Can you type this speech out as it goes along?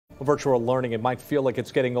Virtual learning, it might feel like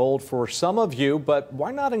it's getting old for some of you, but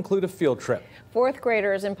why not include a field trip? Fourth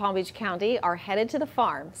graders in Palm Beach County are headed to the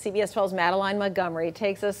farm. CBS 12's Madeline Montgomery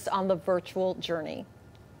takes us on the virtual journey.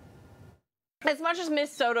 As much as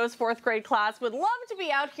Miss Soto's fourth grade class would love to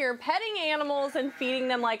be out here petting animals and feeding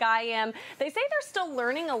them like I am, they say they're still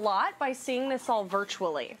learning a lot by seeing this all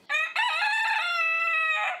virtually.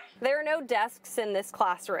 There are no desks in this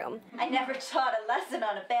classroom. I never taught a lesson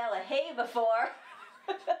on a bale of hay before.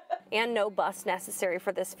 And no bus necessary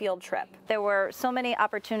for this field trip. There were so many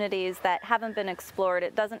opportunities that haven't been explored.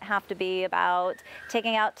 It doesn't have to be about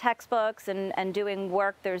taking out textbooks and doing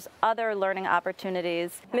work. There's other learning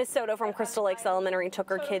opportunities. Miss Soto from Crystal Lakes Elementary took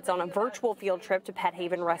her kids on a virtual field trip to Pet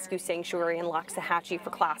Haven Rescue Sanctuary in Loxahatchee for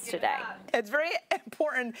class today. It's very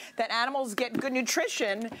important that animals get good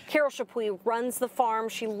nutrition. Carol Chapuis runs the farm.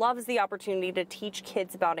 She loves the opportunity to teach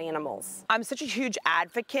kids about animals. I'm such a huge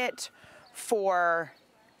advocate for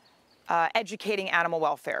educating animal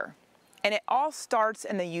welfare, and it all starts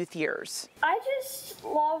in the youth years. I just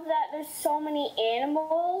love that there's so many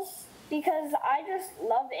animals because I just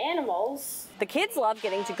love animals. The kids love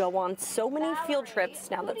getting to go on so many field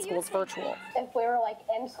trips now that school's virtual. If we were like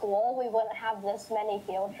in school, we wouldn't have this many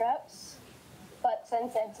field trips, but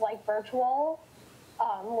since it's like virtual,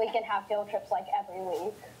 we can have field trips like every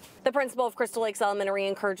week. The principal of Crystal Lakes Elementary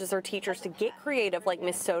encourages her teachers to get creative like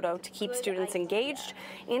Miss Soto to keep students engaged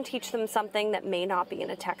and teach them something that may not be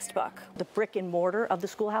in a textbook. The brick and mortar of the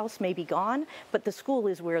schoolhouse may be gone, but the school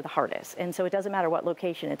is where the heart is, and so it doesn't matter what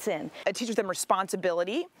location it's in. It teaches them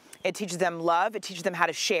responsibility, it teaches them love, it teaches them how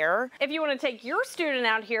to share. If you want to take your student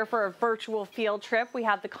out here for a virtual field trip, we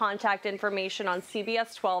have the contact information on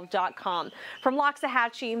CBS12.com. From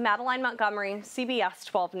Loxahatchee, Madeline Montgomery, CBS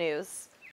 12 News.